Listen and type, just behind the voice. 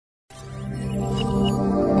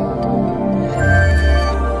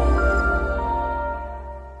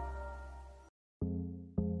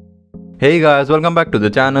Hey guys, welcome back to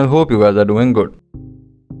the channel. Hope you guys are doing good.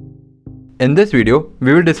 In this video,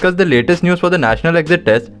 we will discuss the latest news for the national exit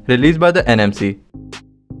test released by the NMC.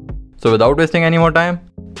 So without wasting any more time,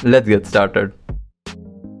 let's get started.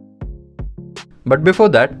 But before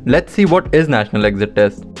that, let's see what is national exit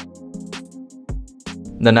test.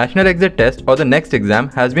 The national exit test or the NEXT exam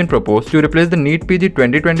has been proposed to replace the NEET PG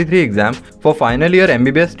 2023 exam for final year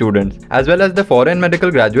MBBS students as well as the foreign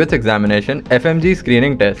medical graduates examination FMGE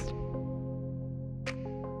screening test.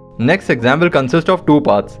 NEXT exam will consist of two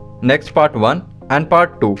parts, NEXT Part 1 and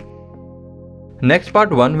Part 2. NEXT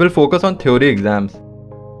Part 1 will focus on theory exams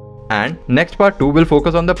and NEXT Part 2 will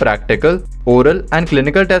focus on the practical, oral and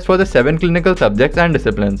clinical tests for the 7 clinical subjects and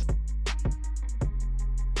disciplines.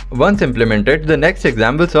 Once implemented, the NEXT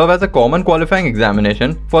exam will serve as a common qualifying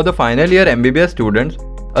examination for the final year MBBS students,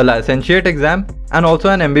 a licentiate exam and also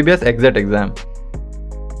an MBBS exit exam.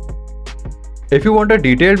 If you want a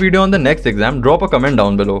detailed video on the NEXT exam, drop a comment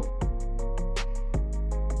down below.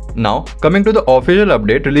 Now, coming to the official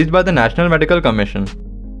update released by the National Medical Commission.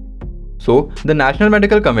 So, the National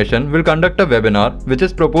Medical Commission will conduct a webinar which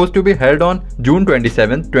is proposed to be held on June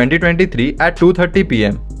 27, 2023 at 2:30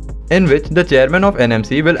 PM, in which the chairman of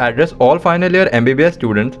NMC will address all final year MBBS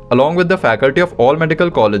students along with the faculty of all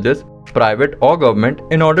medical colleges, private or government,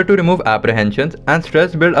 in order to remove apprehensions and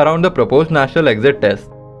stress built around the proposed national exit test.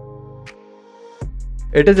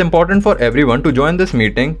 It is important for everyone to join this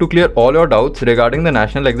meeting to clear all your doubts regarding the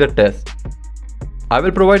national exit test. I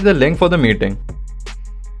will provide the link for the meeting.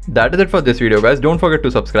 That is it for this video guys. Don't forget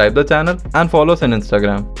to subscribe the channel and follow us on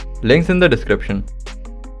Instagram. Links in the description.